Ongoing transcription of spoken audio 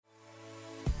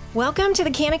Welcome to the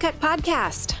Kanakuk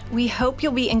Podcast. We hope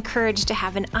you'll be encouraged to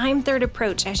have an I'm Third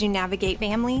approach as you navigate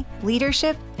family,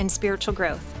 leadership, and spiritual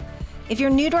growth. If you're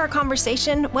new to our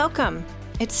conversation, welcome.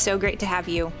 It's so great to have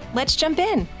you. Let's jump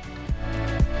in.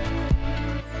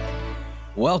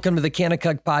 Welcome to the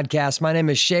Kanakuk Podcast. My name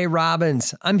is Shay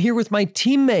Robbins. I'm here with my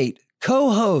teammate,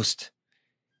 co-host,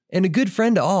 and a good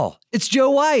friend to all. It's Joe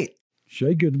White.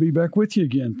 Shay, good to be back with you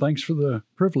again. Thanks for the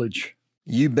privilege.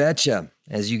 You betcha.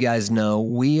 As you guys know,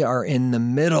 we are in the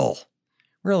middle.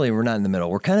 Really, we're not in the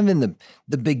middle. We're kind of in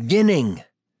the beginning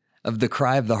of the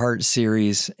Cry of the Heart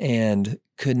series and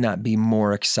could not be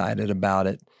more excited about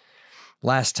it.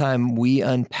 Last time we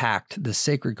unpacked the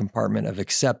sacred compartment of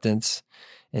acceptance,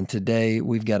 and today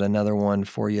we've got another one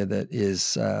for you that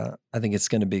is, I think it's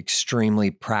going to be extremely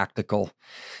practical.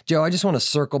 Joe, I just want to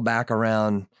circle back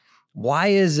around. Why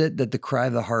is it that the Cry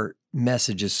of the Heart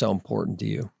message is so important to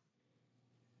you?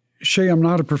 Shay, I'm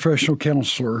not a professional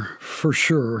counselor for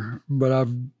sure, but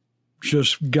I've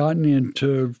just gotten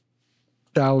into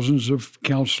thousands of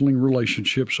counseling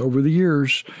relationships over the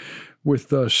years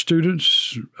with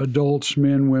students, adults,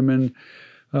 men, women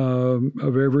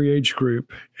of every age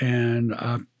group. And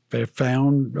I've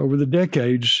found over the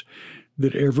decades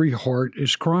that every heart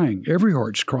is crying. Every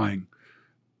heart's crying.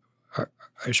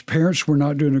 As parents, we're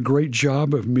not doing a great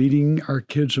job of meeting our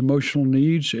kids' emotional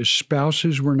needs. As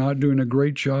spouses, we're not doing a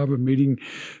great job of meeting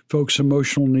folks'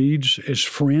 emotional needs. As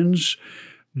friends,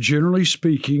 generally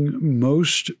speaking,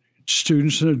 most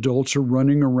students and adults are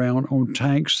running around on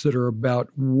tanks that are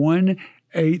about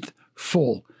 1/8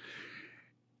 full.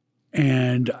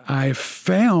 And I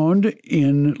found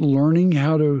in learning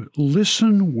how to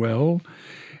listen well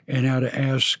and how to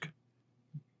ask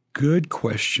good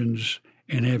questions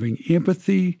and having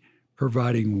empathy,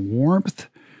 providing warmth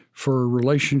for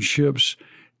relationships,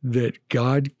 that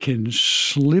God can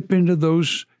slip into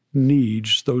those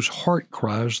needs, those heart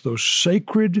cries, those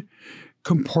sacred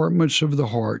compartments of the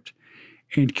heart,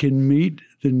 and can meet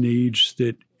the needs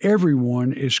that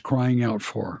everyone is crying out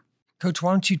for. Coach,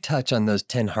 why don't you touch on those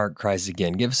 10 heart cries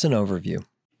again? Give us an overview.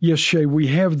 Yes, Shay, we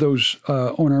have those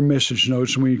on our message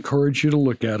notes, and we encourage you to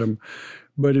look at them.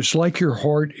 But it's like your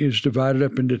heart is divided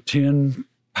up into 10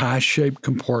 pie-shaped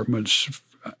compartments,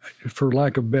 for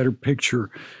lack of a better picture.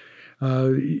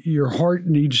 Your heart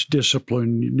needs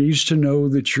discipline. It needs to know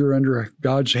that you're under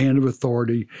God's hand of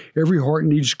authority. Every heart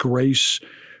needs grace,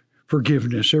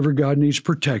 forgiveness. Every God needs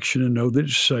protection and know that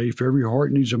it's safe. Every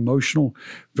heart needs emotional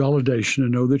validation to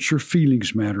know that your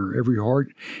feelings matter. Every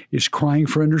heart is crying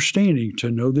for understanding to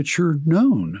know that you're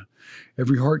known.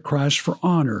 Every heart cries for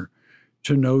honor,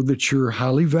 to know that you're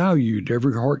highly valued.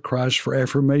 Every heart cries for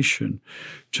affirmation,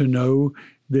 to know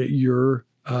that you're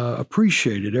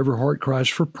appreciated. Every heart cries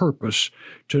for purpose,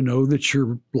 to know that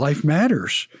your life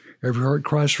matters. Every heart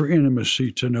cries for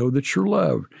intimacy, to know that you're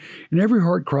loved. And every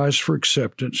heart cries for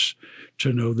acceptance,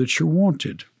 to know that you're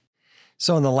wanted.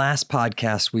 So in the last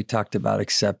podcast, we talked about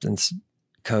acceptance,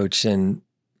 Coach, and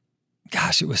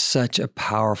gosh, it was such a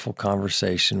powerful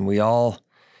conversation. We all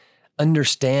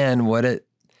understand what it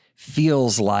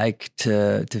feels like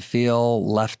to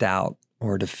feel left out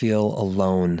or to feel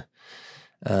alone.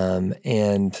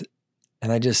 And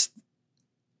I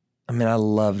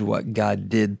loved what God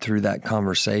did through that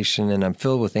conversation, and I'm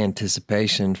filled with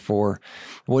anticipation for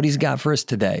what he's got for us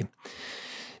today.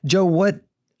 Joe, what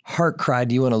heart cry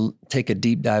do you want to take a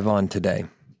deep dive on today?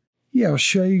 Yeah,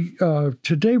 Shay,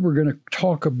 today we're going to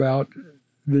talk about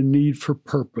the need for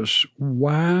purpose,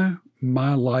 why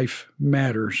my life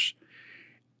matters.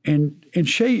 And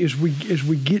Shay, as we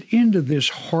get into this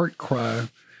heart cry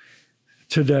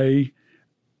today,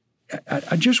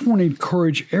 I just want to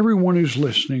encourage everyone who's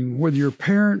listening, whether you're a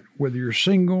parent, whether you're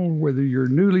single, whether you're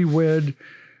newlywed,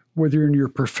 whether you're in your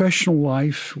professional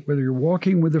life, whether you're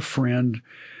walking with a friend,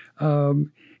 to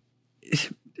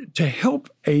help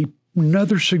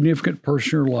another significant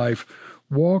person in your life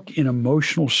walk in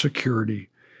emotional security,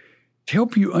 to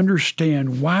help you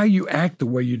understand why you act the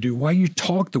way you do, why you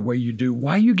talk the way you do,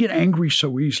 why you get angry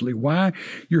so easily, why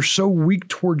you're so weak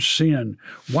towards sin,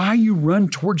 why you run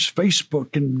towards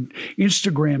Facebook and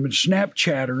Instagram and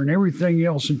Snapchatter and everything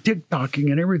else and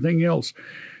TikToking and everything else.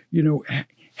 You know,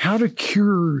 how to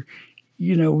cure,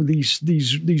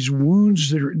 these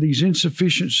wounds that are these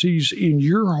insufficiencies in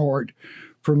your heart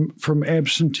from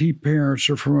absentee parents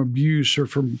or from abuse or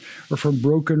from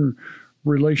broken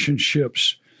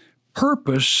relationships.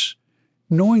 Purpose,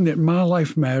 knowing that my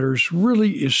life matters,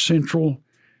 really is central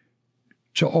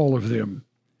to all of them.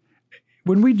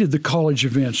 When we did the college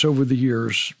events over the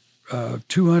years,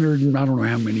 200, and I don't know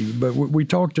how many, but we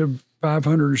talked to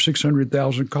 500 or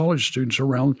 600,000 college students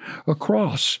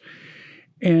across.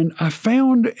 And I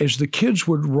found as the kids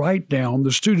would write down,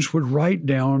 the students would write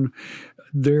down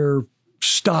their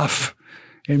stuff,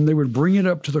 and they would bring it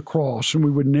up to the cross, and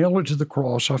we would nail it to the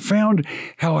cross. I found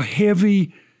how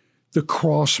heavy the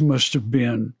cross must have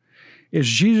been as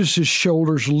Jesus'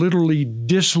 shoulders literally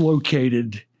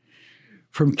dislocated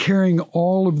from carrying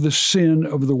all of the sin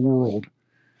of the world.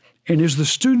 And as the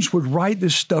students would write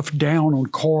this stuff down on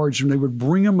cards, and they would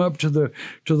bring them up to the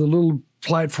little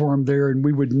platform there, and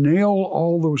we would nail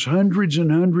all those hundreds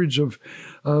and hundreds of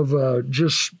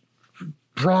just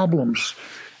problems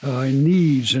and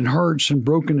needs and hurts and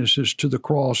brokennesses to the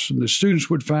cross. And the students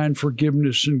would find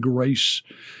forgiveness and grace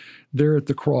there at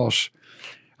the cross.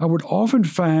 I would often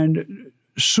find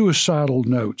suicidal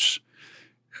notes.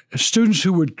 Students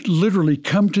who would literally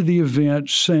come to the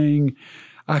event saying,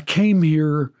 I came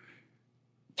here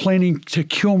planning to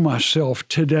kill myself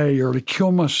today or to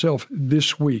kill myself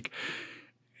this week.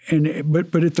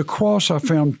 But at the cross, I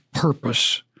found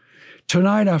purpose.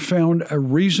 Tonight, I found a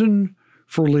reason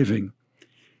for living.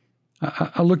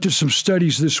 I looked at some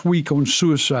studies this week on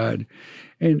suicide,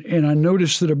 and I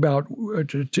noticed that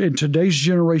in today's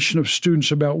generation of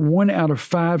students, about 1 out of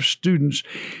 5 students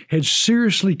had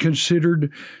seriously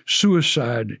considered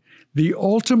suicide, the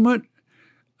ultimate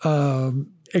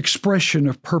expression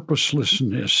of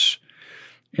purposelessness.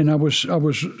 And I was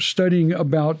studying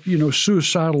about,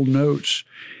 suicidal notes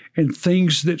and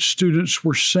things that students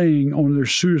were saying on their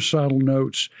suicidal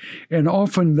notes. And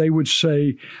often they would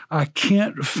say, I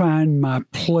can't find my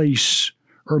place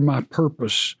or my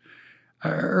purpose.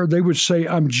 Or they would say,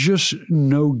 I'm just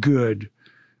no good.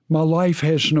 My life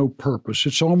has no purpose.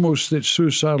 It's almost that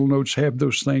suicidal notes have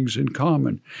those things in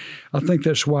common. I think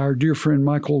that's why our dear friend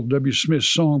Michael W. Smith's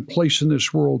song, Place in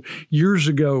This World, years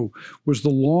ago was the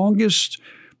longest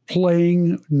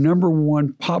playing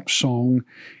 #1 pop song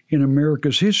in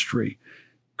America's history,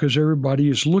 because everybody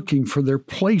is looking for their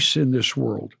place in this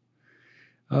world.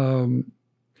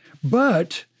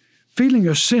 But feeling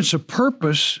a sense of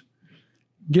purpose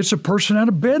gets a person out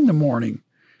of bed in the morning.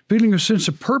 Feeling a sense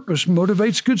of purpose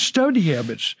motivates good study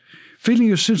habits.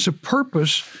 Feeling a sense of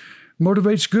purpose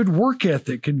motivates good work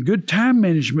ethic and good time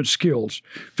management skills.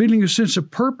 Feeling a sense of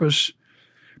purpose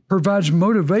provides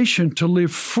motivation to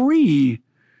live free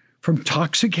from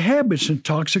toxic habits and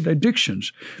toxic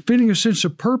addictions. Feeling a sense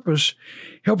of purpose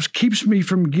keeps me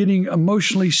from getting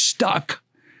emotionally stuck.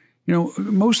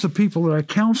 Most of the people that I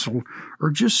counsel are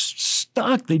just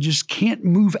stuck. They just can't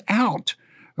move out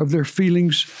of their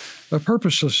feelings of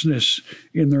purposelessness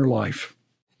in their life.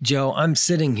 Joe, I'm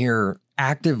sitting here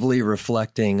actively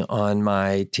reflecting on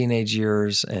my teenage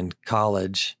years and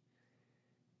college.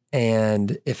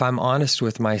 And if I'm honest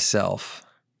with myself,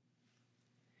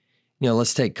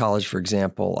 let's take college, for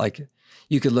example. Like,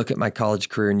 you could look at my college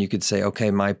career and you could say,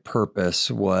 okay, my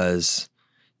purpose was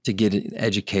to get an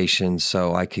education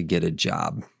so I could get a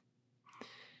job.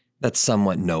 That's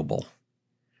somewhat noble.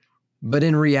 But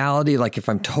in reality, like, if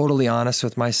I'm totally honest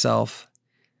with myself,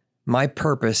 my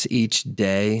purpose each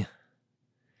day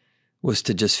was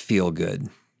to just feel good.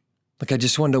 Like, I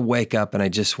just wanted to wake up and I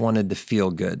just wanted to feel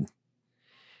good.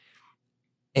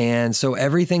 And so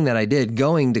everything that I did,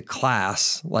 going to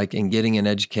class, like, and getting an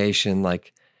education,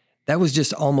 like, that was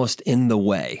just almost in the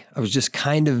way. I was just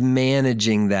kind of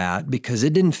managing that because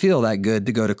it didn't feel that good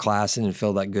to go to class. It didn't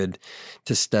feel that good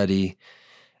to study.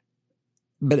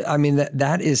 But I mean,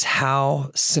 that is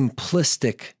how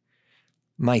simplistic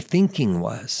my thinking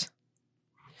was.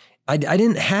 I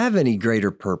didn't have any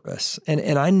greater purpose.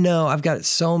 And I know I've got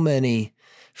so many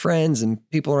friends and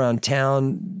people around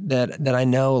town that I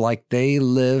know, like, they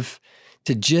live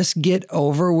to just get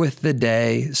over with the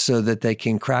day so that they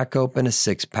can crack open a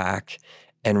 6-pack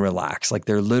and relax. Like,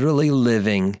 they're literally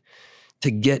living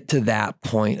to get to that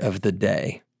point of the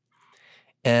day.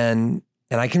 And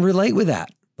I can relate with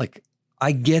that. Like,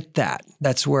 I get that.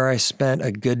 That's where I spent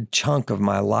a good chunk of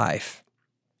my life.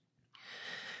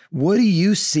 What do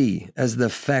you see as the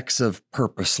effects of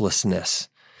purposelessness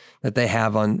that they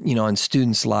have on, on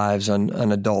students' lives, on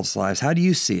adults' lives? How do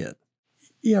you see it?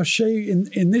 Yeah, Shay,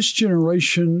 in this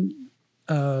generation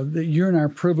that you and I are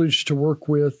privileged to work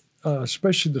with,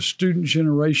 especially the student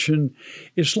generation,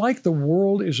 it's like the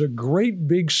world is a great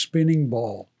big spinning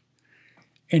ball.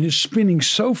 And it's spinning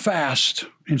so fast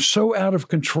and so out of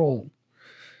control.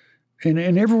 And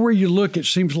everywhere you look, it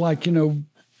seems like,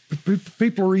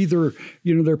 people are either,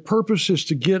 their purpose is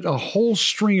to get a whole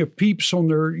string of peeps on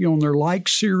their, on their like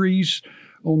series,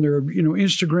 on their,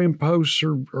 Instagram posts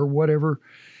or whatever,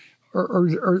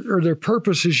 or their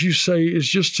purpose, as you say, is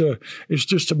just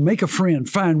to make a friend,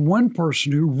 find one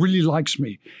person who really likes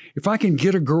me. If I can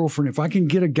get a girlfriend, if I can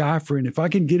get a guy friend, if I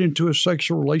can get into a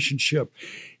sexual relationship,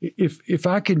 if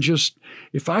I can just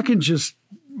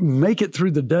make it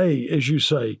through the day, as you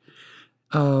say,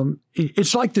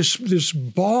 it's like this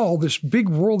ball, this big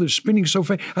world that's spinning so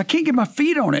fast. I can't get my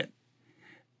feet on it.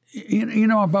 You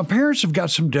know, my parents have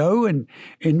got some dough, and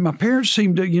my parents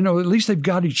seem to, you know, at least they've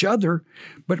got each other,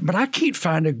 but I can't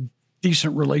find a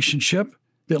decent relationship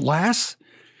that lasts.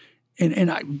 And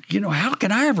I, you know, how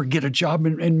can I ever get a job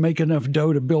and make enough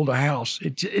dough to build a house?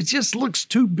 It just looks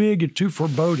too big and too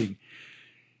foreboding.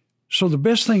 So the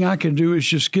best thing I can do is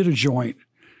just get a joint.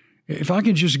 If I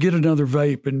can just get another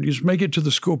vape and just make it to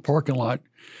the school parking lot,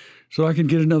 so I can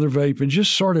get another vape and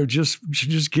just sort of just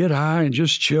get high and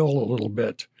just chill a little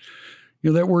bit.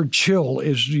 You know, that word chill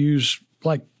is used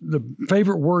like the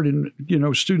favorite word in, you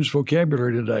know, students'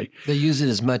 vocabulary today. They use it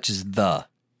as much as the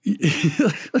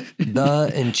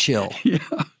and chill.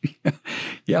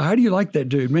 Yeah. How do you like that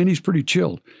dude? Man, he's pretty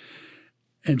chilled.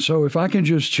 And so if I can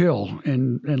just chill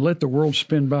and let the world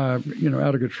spin by, you know,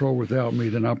 out of control without me,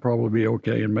 then I'll probably be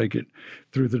okay and make it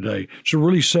through the day. It's a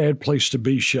really sad place to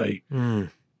be, Shay.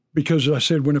 Because I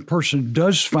said, when a person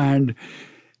does find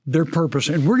their purpose,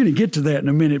 and we're going to get to that in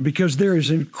a minute, because there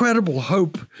is incredible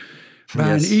hope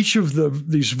behind each of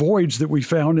these voids that we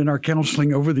found in our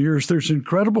counseling over the years. There's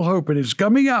incredible hope, and it's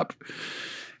coming up.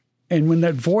 And when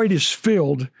that void is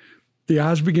filled, the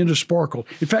eyes begin to sparkle.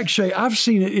 In fact, Shay, I've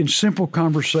seen it in simple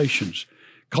conversations.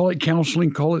 Call it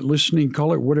counseling, call it listening,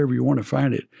 call it whatever you want to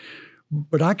find it.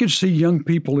 But I can see young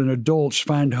people and adults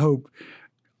find hope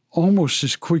almost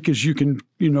as quick as you can,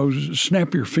 you know,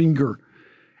 snap your finger.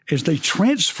 As they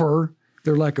transfer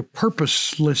their lack of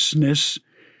purposelessness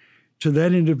to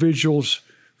that individual's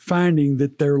finding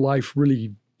that their life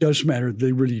really does matter.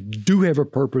 They really do have a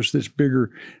purpose that's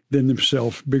bigger than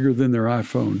themselves, bigger than their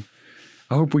iPhone.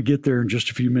 I hope we get there in just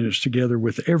a few minutes together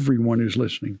with everyone who's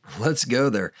listening. Let's go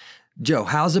there. Joe,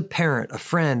 how's a parent, a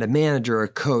friend, a manager, a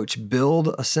coach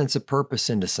build a sense of purpose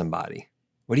into somebody?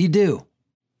 What do you do?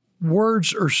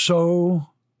 Words are so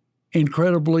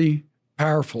incredibly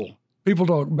powerful. People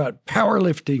talk about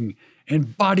powerlifting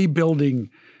and bodybuilding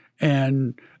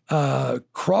and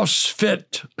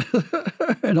CrossFit,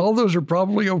 and all those are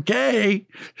probably okay.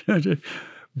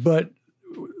 But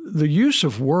the use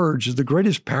of words is the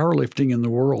greatest powerlifting in the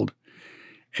world.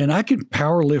 And I can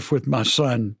powerlift with my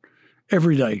son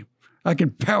every day. I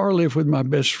can powerlift with my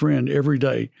best friend every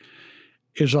day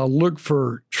as I look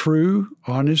for true,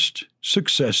 honest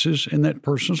successes in that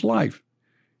person's life.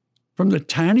 From the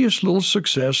tiniest little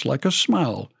success, like a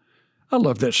smile. I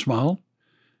love that smile.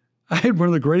 I had one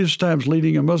of the greatest times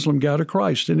leading a Muslim guy to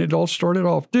Christ, and it all started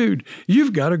off, dude,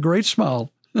 you've got a great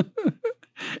smile.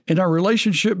 And our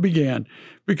relationship began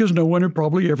because no one had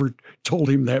probably ever told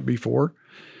him that before.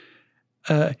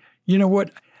 You know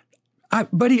what,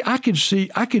 buddy, I can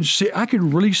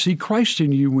really see Christ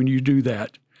in you when you do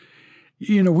that.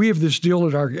 You know, we have this deal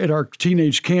at our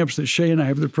teenage camps that Shay and I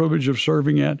have the privilege of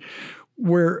serving at,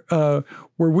 where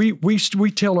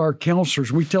we tell our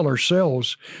counselors, we tell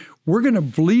ourselves, we're going to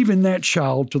believe in that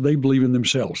child till they believe in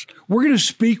themselves. We're going to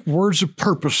speak words of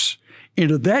purpose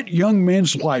into that young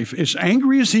man's life, as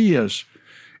angry as he is,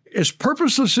 as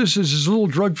purposeless as his little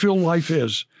drug-filled life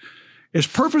is, as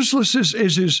purposeless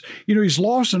as his, you know, he's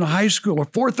lost in a high school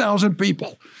of 4,000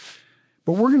 people.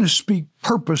 But we're going to speak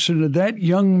purpose into that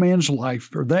young man's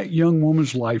life or that young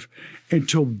woman's life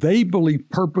until they believe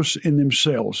purpose in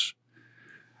themselves.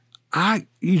 I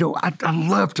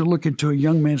love to look into a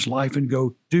young man's life and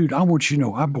go, dude, I want you to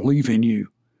know I believe in you.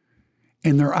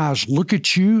 And their eyes look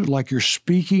at you like you're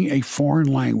speaking a foreign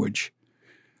language.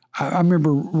 I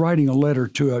remember writing a letter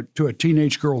to a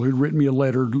teenage girl who'd written me a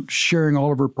letter sharing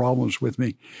all of her problems with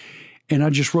me. And I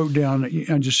just wrote down,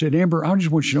 I just said, Amber, I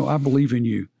just want you to know I believe in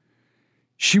you.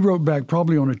 She wrote back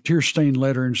probably on a tear-stained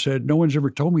letter and said, no one's ever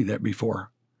told me that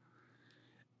before.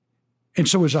 And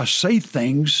so as I say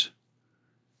things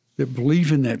that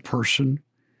believe in that person,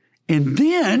 and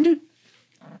then,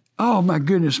 oh my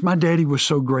goodness, my daddy was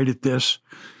so great at this.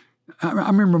 I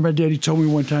remember my daddy told me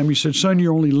one time, he said, son,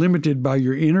 you're only limited by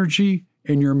your energy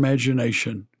and your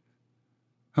imagination.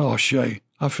 Oh, Shay,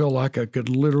 I felt like I could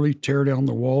literally tear down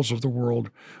the walls of the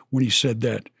world when he said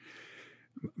that.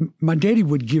 My daddy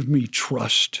would give me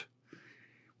trust.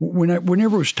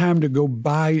 Whenever it was time to go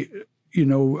buy, you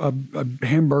know, a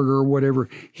hamburger or whatever,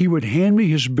 he would hand me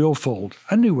his billfold.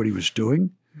 I knew what he was doing.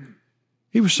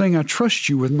 He was saying, I trust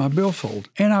you with my billfold.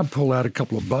 And I'd pull out a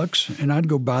couple of bucks and I'd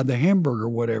go buy the hamburger or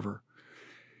whatever.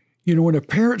 You know, when a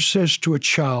parent says to a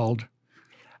child,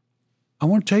 I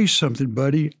want to tell you something,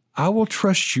 buddy. I will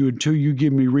trust you until you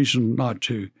give me reason not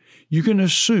to. You can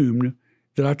assume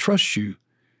that I trust you.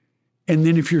 And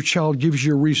then if your child gives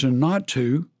you a reason not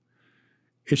to,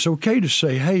 it's okay to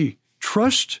say, hey,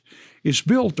 trust is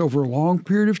built over a long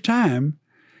period of time,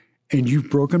 and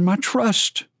you've broken my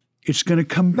trust. It's going to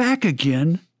come back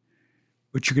again,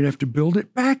 but you're going to have to build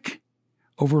it back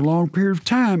over a long period of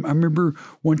time. I remember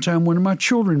one time one of my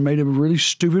children made a really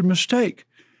stupid mistake.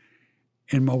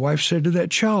 And my wife said to that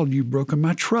child, you've broken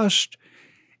my trust.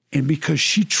 And because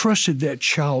she trusted that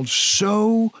child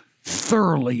so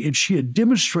thoroughly, and she had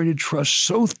demonstrated trust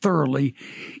so thoroughly,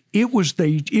 it was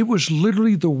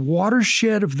literally the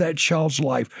watershed of that child's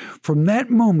life. From that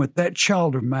moment, that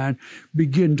child of mine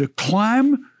began to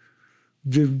climb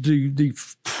the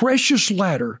precious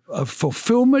ladder of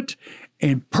fulfillment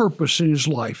and purpose in his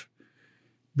life.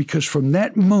 Because from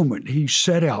that moment, he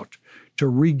set out to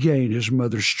regain his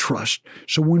mother's trust.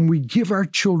 So when we give our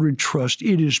children trust,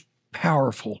 it is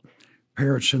powerful,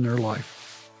 parents in their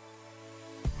life.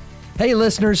 Hey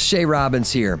listeners, Shay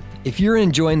Robbins here. If you're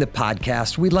enjoying the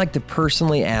podcast, we'd like to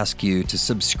personally ask you to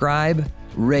subscribe,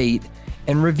 rate,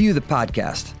 and review the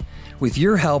podcast. With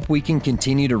your help, we can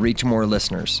continue to reach more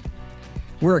listeners.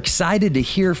 We're excited to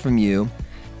hear from you.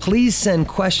 Please send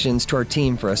questions to our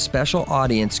team for a special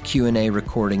audience Q&A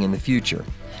recording in the future.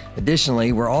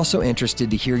 Additionally, we're also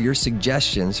interested to hear your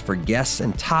suggestions for guests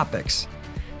and topics.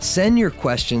 Send your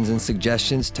questions and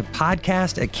suggestions to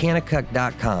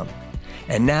podcast@kanakuk.com.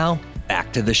 And now,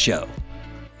 back to the show.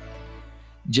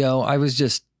 Joe, I was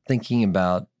just thinking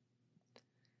about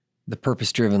the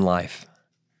purpose-driven life.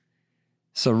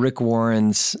 So Rick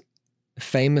Warren's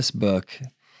famous book,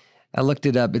 I looked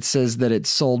it up. It says that it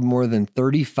sold more than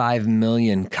 35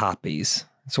 million copies.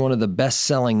 It's one of the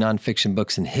best-selling nonfiction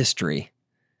books in history.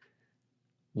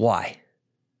 Why?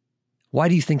 Why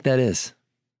do you think that is?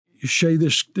 Shay,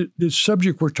 this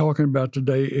subject we're talking about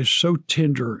today is so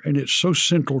tender and it's so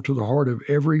central to the heart of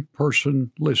every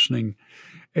person listening.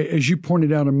 As you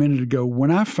pointed out a minute ago,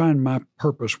 when I find my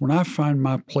purpose, when I find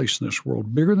my place in this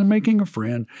world, bigger than making a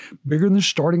friend, bigger than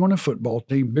starting on a football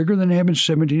team, bigger than having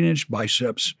 17-inch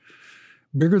biceps,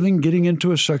 bigger than getting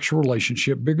into a sexual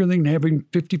relationship, bigger than having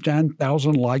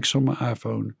 59,000 likes on my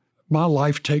iPhone, my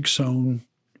life takes on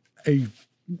a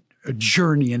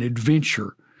journey, an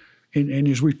adventure. And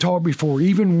as we've talked before,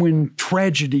 even when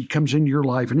tragedy comes into your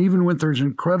life, and even when there's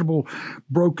incredible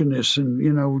brokenness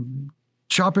and,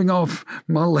 chopping off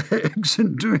my legs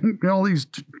and doing all these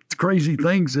crazy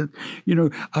things that,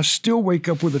 I still wake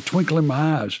up with a twinkle in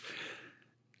my eyes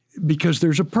because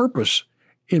there's a purpose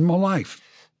in my life.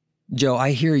 Joe,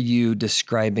 I hear you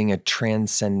describing a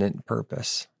transcendent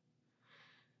purpose.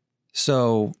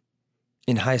 So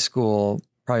in high school,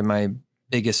 probably my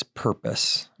biggest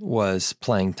purpose was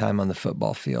playing time on the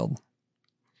football field.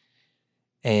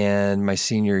 And my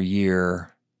senior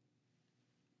year,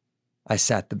 I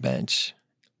sat the bench.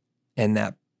 And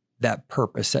that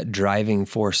purpose, that driving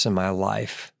force in my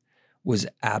life was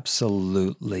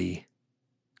absolutely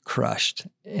crushed.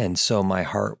 And so my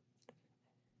heart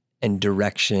and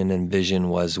direction and vision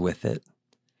was with it.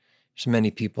 There's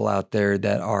many people out there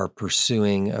that are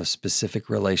pursuing a specific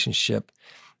relationship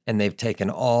and they've taken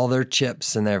all their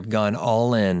chips and they've gone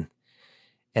all in,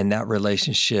 and that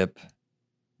relationship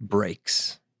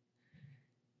breaks.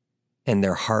 And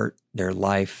their heart, their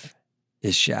life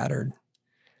is shattered.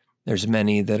 There's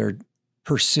many that are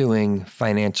pursuing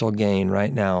financial gain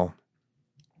right now.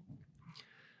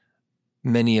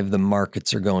 Many of the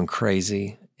markets are going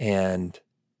crazy, and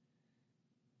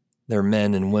there are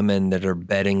men and women that are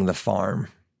betting the farm.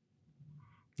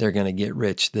 They're going to get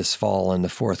rich this fall in the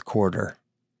fourth quarter.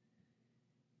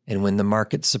 And when the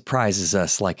market surprises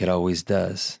us like it always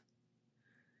does,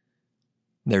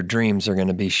 their dreams are going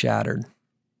to be shattered.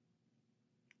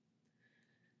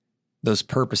 Those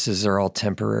purposes are all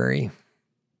temporary.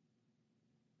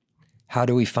 How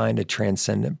do we find a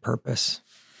transcendent purpose?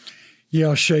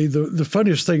 Yeah, Shay, the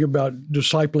funniest thing about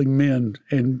discipling men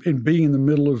and being in the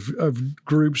middle of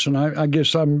groups, and I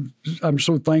guess I'm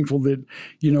so thankful that,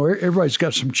 everybody's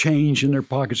got some change in their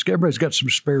pockets. Everybody's got some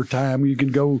spare time. You can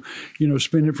go,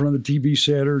 spend it in front of the TV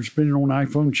set or spend it on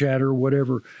iPhone chat or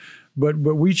whatever. But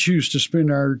we choose to spend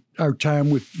our time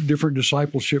with different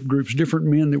discipleship groups, different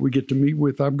men that we get to meet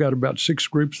with. I've got about 6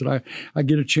 groups that I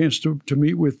get a chance to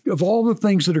meet with. Of all the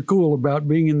things that are cool about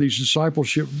being in these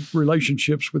discipleship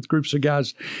relationships with groups of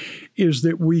guys is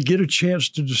that we get a chance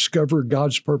to discover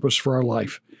God's purpose for our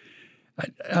life.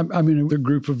 I'm in a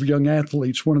group of young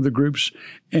athletes, one of the groups,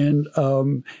 and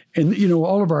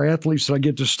all of our athletes that I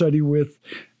get to study with,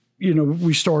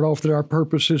 we start off that our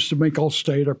purpose is to make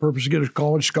All-State, our purpose is to get a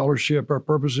college scholarship, our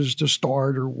purpose is to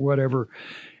start or whatever.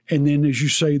 And then, as you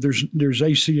say, there's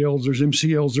ACLs, there's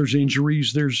MCLs, there's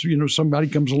injuries, there's, somebody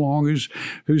comes along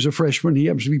who's a freshman, he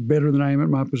happens to be better than I am at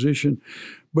my position.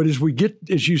 But as we get,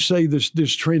 as you say,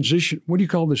 this transition, what do you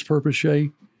call this purpose,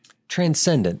 Shay?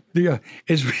 Transcendent. Yeah.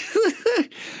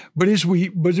 But as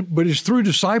through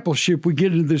discipleship, we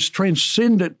get into this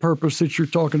transcendent purpose that you're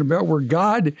talking about, where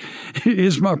God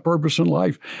is my purpose in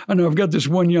life. I know I've got this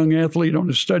one young athlete on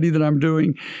a study that I'm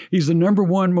doing. He's the number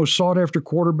one most sought after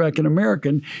quarterback in America,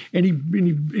 and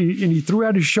he threw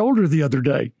out his shoulder the other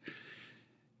day.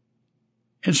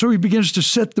 And so he begins to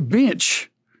set the bench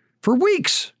for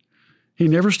weeks. He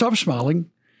never stops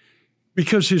smiling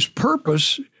because his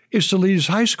purpose is to lead his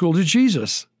high school to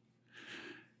Jesus.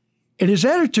 And his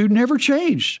attitude never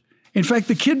changed. In fact,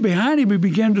 the kid behind him who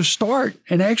began to start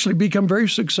and actually become very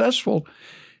successful,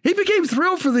 he became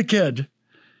thrilled for the kid.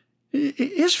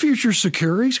 His future's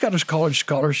secure. He's got his college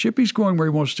scholarship. He's going where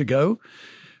he wants to go.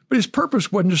 But his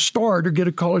purpose wasn't to start or get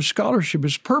a college scholarship.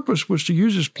 His purpose was to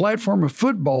use his platform of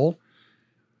football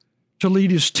to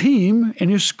lead his team and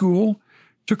his school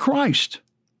to Christ.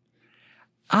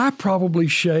 I probably,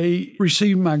 Shay,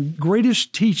 received my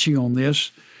greatest teaching on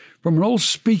this from an old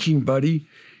speaking buddy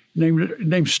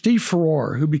named Steve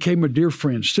Farrar, who became a dear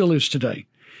friend, still is today.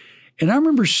 And I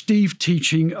remember Steve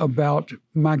teaching about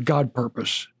my God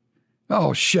purpose.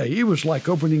 Oh, Shay, it was like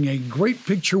opening a great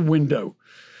picture window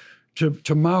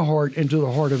to my heart and to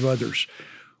the heart of others.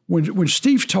 When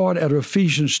Steve taught out of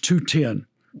Ephesians 2:10,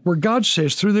 where God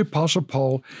says through the Apostle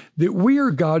Paul that we are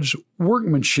God's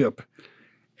workmanship.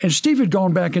 And Steve had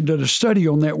gone back and did a study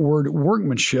on that word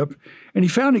workmanship, and he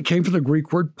found it came from the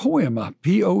Greek word poema,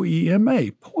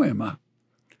 P-O-E-M-A, poema.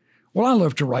 Well, I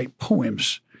love to write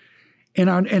poems.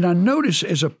 And I notice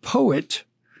as a poet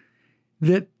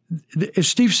that, as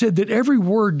Steve said, that every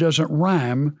word doesn't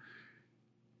rhyme,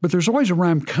 but there's always a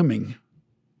rhyme coming.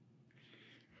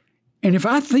 And if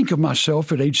I think of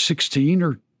myself at age 16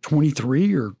 or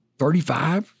 23 or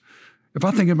 35, if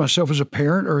I think of myself as a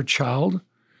parent or a child,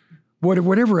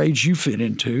 whatever age you fit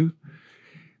into,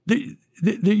 that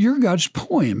you're God's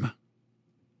poem.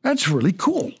 That's really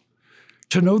cool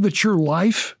to know that your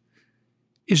life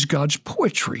is God's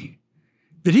poetry,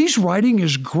 that he's writing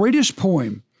his greatest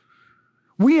poem.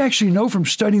 We actually know from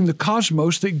studying the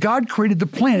cosmos that God created the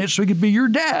planet so he could be your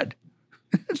dad.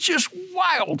 It's just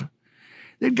wild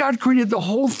that God created the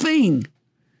whole thing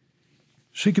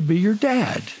so he could be your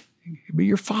dad, he could be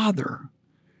your father.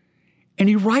 And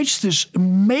he writes this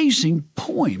amazing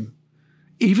poem,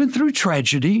 even through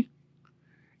tragedy,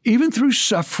 even through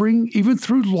suffering, even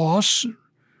through loss.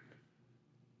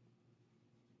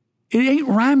 It ain't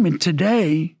rhyming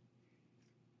today,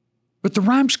 but the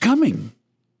rhyme's coming.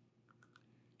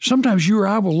 Sometimes you or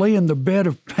I will lay in the bed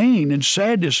of pain and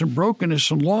sadness and brokenness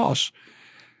and loss,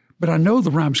 but I know the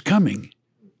rhyme's coming.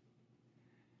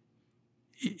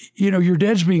 Your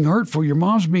dad's being hurtful, your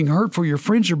mom's being hurtful, your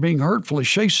friends are being hurtful. As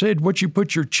Shay said, what you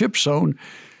put your chips on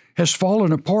has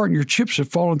fallen apart and your chips have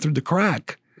fallen through the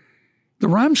crack. The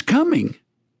rhyme's coming.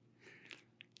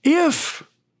 If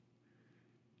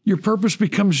your purpose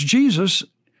becomes Jesus,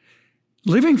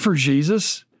 living for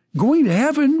Jesus, going to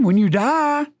heaven when you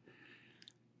die,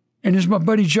 and as my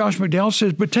buddy Josh McDowell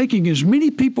says, but taking as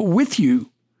many people with you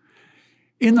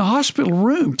in the hospital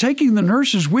room, taking the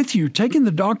nurses with you, taking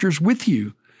the doctors with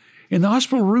you, in the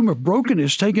hospital room of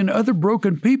brokenness, taking other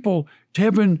broken people to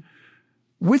heaven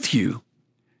with you,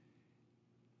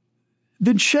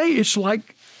 then Shay, it's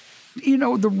like,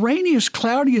 the rainiest,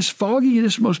 cloudiest,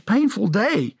 foggiest, most painful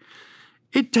day.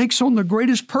 It takes on the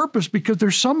greatest purpose because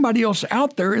there's somebody else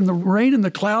out there in the rain and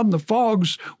the cloud and the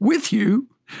fogs with you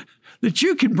that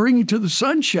you can bring into the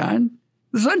sunshine.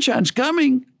 The sunshine's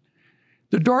coming.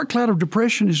 The dark cloud of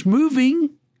depression is moving.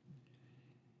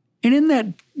 And in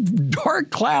that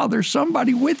dark cloud, there's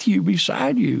somebody with you,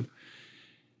 beside you,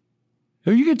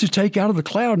 who you get to take out of the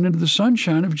cloud and into the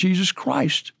sunshine of Jesus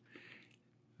Christ.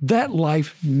 That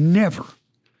life never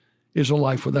is a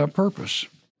life without purpose.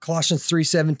 Colossians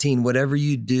 3:17, whatever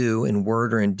you do in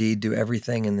word or in deed, do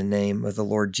everything in the name of the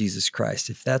Lord Jesus Christ.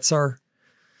 If that's our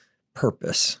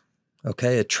purpose,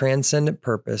 okay, a transcendent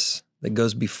purpose that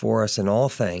goes before us in all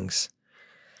things,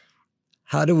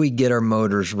 how do we get our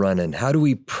motors running? How do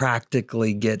we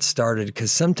practically get started?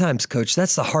 Because sometimes, Coach,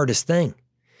 that's the hardest thing,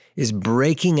 is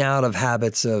breaking out of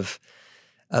habits of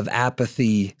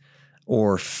apathy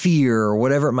or fear or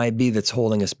whatever it might be that's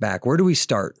holding us back. Where do we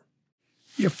start?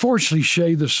 Yeah, fortunately,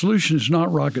 Shay, the solution is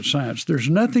not rocket science. There's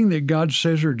nothing that God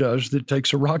says or does that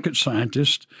takes a rocket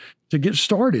scientist to get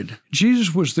started.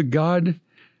 Jesus was the God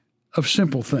of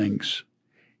simple things.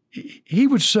 He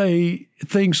would say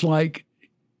things like,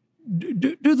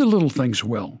 do the little things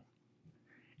well.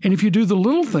 And if you do the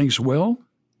little things well,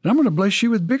 I'm going to bless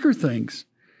you with bigger things.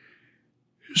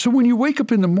 So when you wake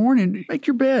up in the morning, make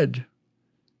your bed.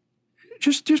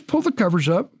 Just pull the covers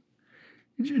up.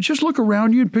 Just look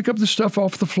around you and pick up the stuff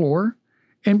off the floor.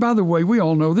 And by the way, we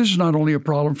all know this is not only a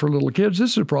problem for little kids,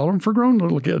 this is a problem for grown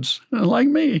little kids like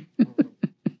me.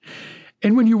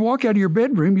 And when you walk out of your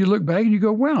bedroom, you look back and you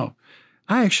go, wow,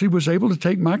 I actually was able to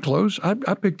take my clothes. I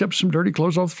picked up some dirty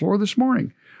clothes off the floor this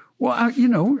morning. Well,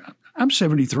 I'm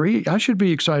 73. I should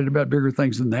be excited about bigger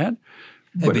things than that.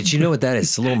 But you know what that is?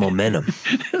 It's a little momentum.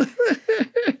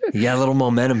 You got a little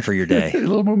momentum for your day. A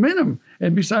little momentum.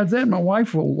 And besides that, my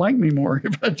wife will like me more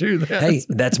if I do that. Hey,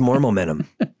 that's more momentum.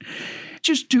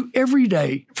 Just do every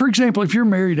day. For example, if you're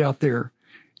married out there,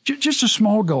 just a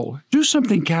small goal. Do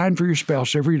something kind for your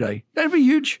spouse every day. That'd be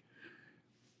huge.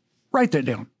 Write that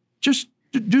down. Just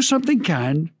do something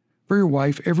kind for your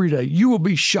wife every day. You will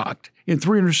be shocked. In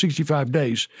 365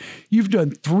 days, you've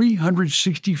done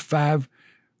 365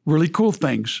 really cool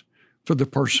things for the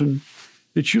person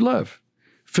that you love.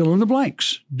 Fill in the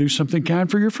blanks. Do something kind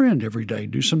for your friend every day.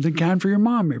 Do something kind for your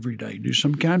mom every day. Do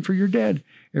something kind for your dad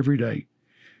every day.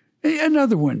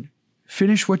 Another one,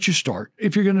 finish what you start.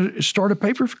 If you're going to start a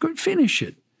paper, finish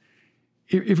it.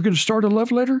 If you're going to start a love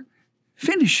letter,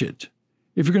 finish it.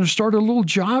 If you're going to start a little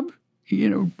job,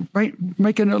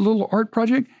 making a little art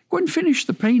project, go ahead and finish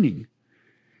the painting.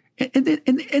 And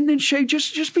then Shay,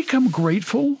 just become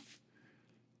grateful.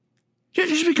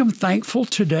 Just become thankful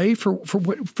today for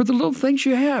the little things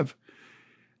you have.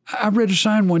 I read a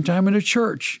sign one time in a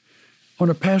church on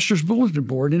a pastor's bulletin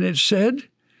board, and it said,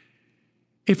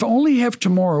 if I only have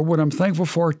tomorrow what I'm thankful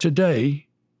for today,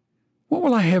 what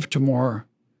will I have tomorrow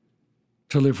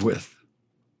to live with?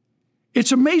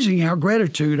 It's amazing how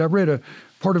gratitude, I read a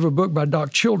part of a book by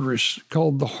Doc Childress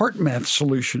called The Heart Math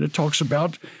Solution. It talks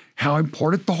about how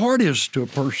important the heart is to a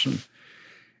person.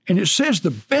 And it says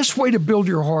the best way to build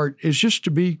your heart is just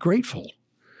to be grateful.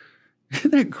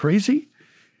 Isn't that crazy?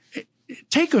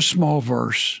 Take a small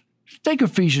verse, take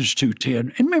Ephesians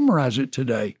 2:10 and memorize it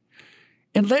today.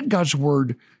 And let God's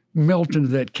word melt into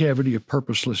that cavity of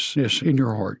purposelessness in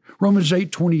your heart. Romans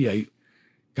 8:28,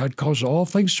 God calls all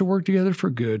things to work together for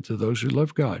good to those who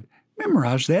love God.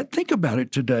 Memorize that. Think about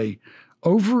it today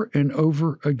over and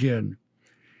over again.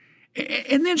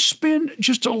 And then spend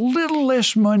just a little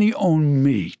less money on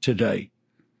me today.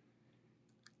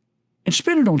 And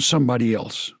spend it on somebody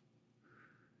else.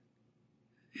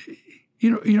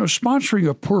 Sponsoring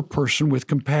a poor person with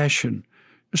compassion,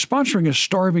 sponsoring a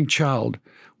starving child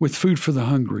with food for the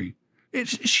hungry.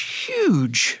 It's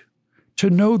huge to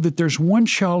know that there's one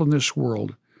child in this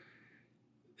world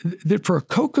that for a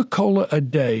Coca-Cola a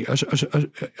day,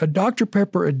 a Dr.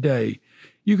 Pepper a day,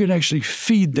 you can actually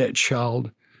feed that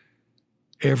child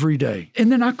every day.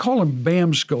 And then I call them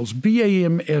BAMS goals,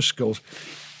 BAMS goals.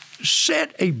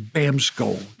 Set a BAMS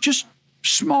goal, just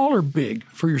small or big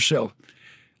for yourself.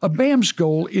 A BAMS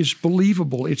goal is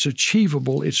believable, it's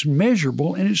achievable, it's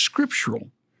measurable, and it's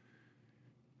scriptural.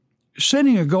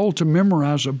 Setting a goal to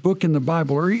memorize a book in the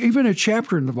Bible or even a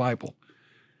chapter in the Bible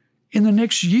in the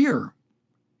next year,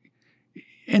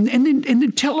 and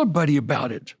then tell a buddy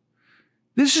about it.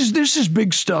 This is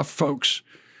big stuff, folks.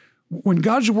 When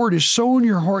God's word is so in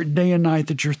your heart day and night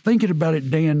that you're thinking about it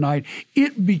day and night,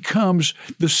 it becomes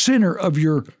the center of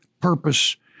your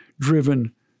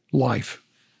purpose-driven life.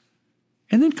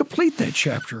 And then complete that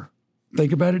chapter.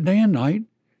 Think about it day and night.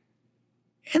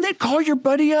 And then call your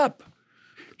buddy up.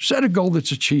 Set a goal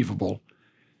that's achievable.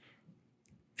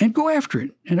 And go after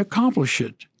it and accomplish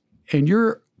it. And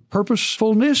your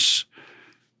purposefulness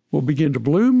will begin to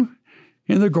bloom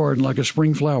in the garden like a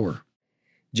spring flower.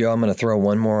 Joe, I'm going to throw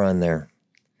one more on there.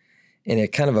 And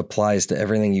it kind of applies to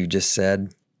everything you just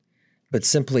said, but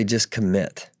simply just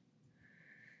commit.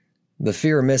 The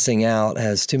fear of missing out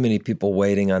has too many people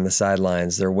waiting on the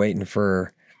sidelines. They're waiting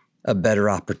for a better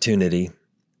opportunity.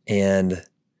 And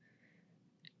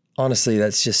honestly,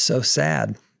 that's just so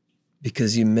sad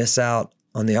because you miss out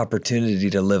on the opportunity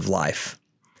to live life.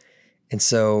 And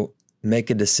so make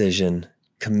a decision,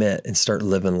 commit, and start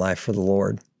living life for the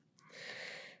Lord.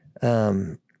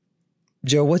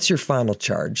 Joe, what's your final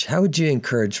charge? How would you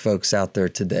encourage folks out there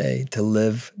today to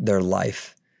live their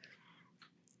life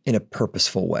in a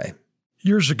purposeful way?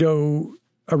 Years ago,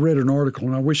 I read an article,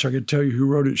 and I wish I could tell you who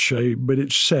wrote it, Shay, but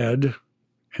it said,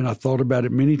 and I thought about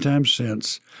it many times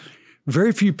since,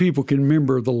 very few people can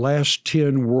remember the last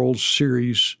 10 World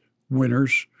Series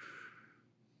winners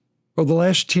or the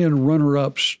last 10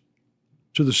 runner-ups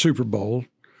to the Super Bowl,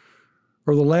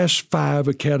 or the last 5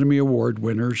 Academy Award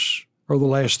winners, or the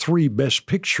last 3 Best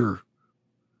Picture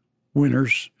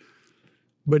winners,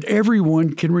 but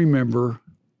everyone can remember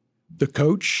the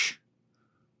coach,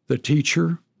 the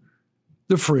teacher,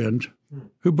 the friend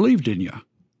who believed in you.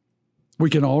 We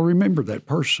can all remember that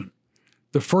person.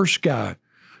 The first guy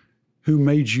who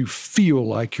made you feel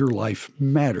like your life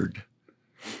mattered.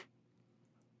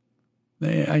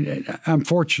 I'm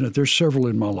fortunate. There's several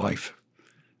in my life.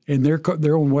 And they're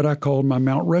on what I call my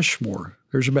Mount Rushmore.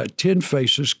 There's about 10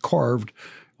 faces carved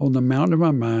on the mountain of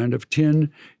my mind of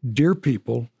 10 dear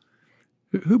people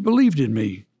who believed in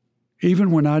me,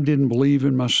 even when I didn't believe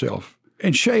in myself.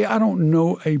 And Shay, I don't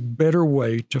know a better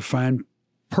way to find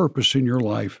purpose in your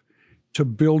life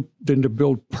than to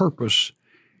build purpose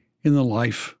in the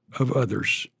life of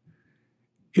others.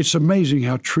 It's amazing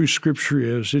how true Scripture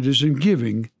is. It is in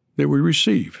giving that we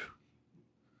receive.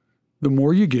 The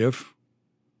more you give,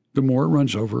 the more it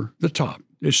runs over the top.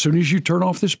 As soon as you turn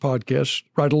off this podcast,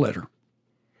 write a letter.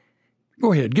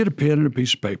 Go ahead, get a pen and a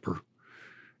piece of paper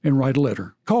and write a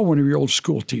letter. Call one of your old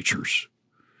school teachers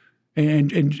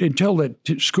and tell that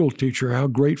school teacher how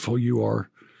grateful you are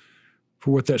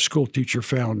for what that school teacher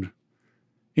found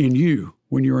in you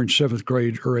when you were in 7th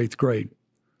grade or 8th grade.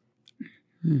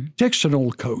 Text an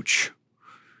old coach.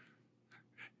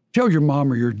 Tell your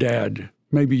mom or your dad,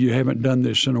 maybe you haven't done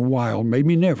this in a while,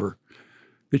 maybe never,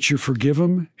 that you forgive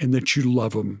them and that you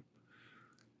love them.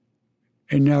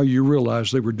 And now you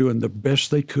realize they were doing the best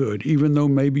they could, even though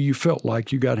maybe you felt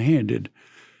like you got handed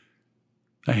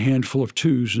a handful of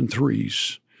 2s and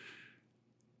 3s.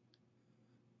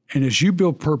 And as you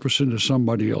build purpose into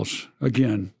somebody else,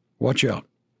 again, watch out.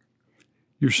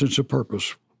 Your sense of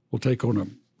purpose will take on a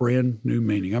brand new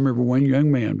meaning. I remember one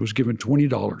young man was given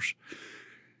 $20,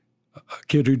 a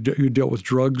kid who dealt with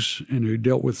drugs and who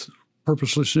dealt with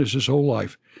purposelessness his whole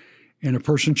life. And a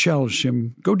person challenged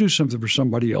him, go do something for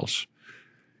somebody else.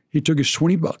 He took his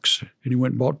 $20 and he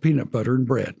went and bought peanut butter and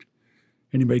bread.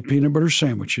 And he made peanut butter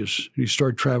sandwiches. And he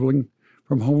started traveling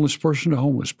from homeless person to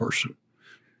homeless person.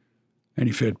 And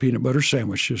he fed peanut butter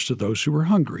sandwiches to those who were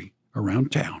hungry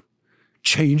around town.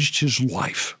 Changed his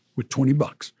life with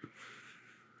 $20.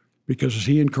 Because as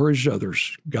he encouraged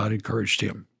others, God encouraged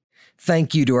him.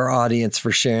 Thank you to our audience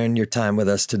for sharing your time with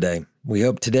us today. We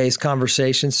hope today's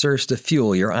conversation serves to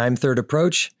fuel your I'm Third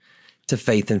approach to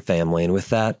faith and family. And with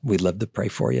that, we'd love to pray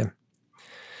for you.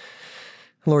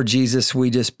 Lord Jesus, we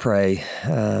just pray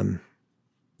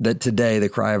that today the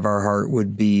cry of our heart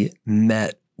would be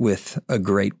met with a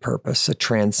great purpose, a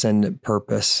transcendent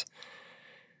purpose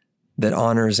that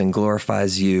honors and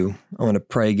glorifies you. I want to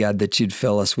pray, God, that you'd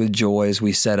fill us with joy as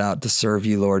we set out to serve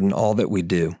you, Lord, in all that we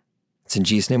do. It's in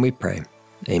Jesus' name we pray.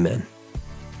 Amen.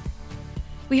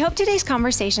 We hope today's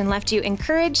conversation left you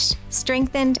encouraged,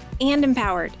 strengthened, and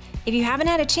empowered. If you haven't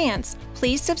had a chance,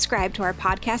 please subscribe to our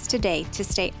podcast today to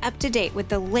stay up to date with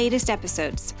the latest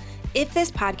episodes. If this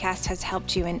podcast has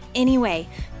helped you in any way,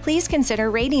 please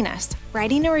consider rating us,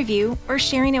 writing a review, or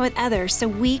sharing it with others so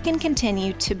we can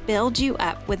continue to build you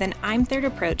up with an I'm Third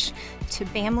approach to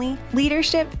family,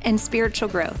 leadership, and spiritual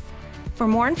growth. For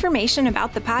more information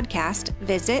about the podcast,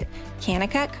 visit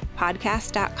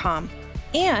kanakukpodcast.com.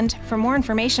 And for more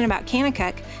information about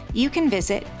Kanakuk, you can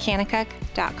visit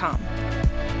kanakuk.com.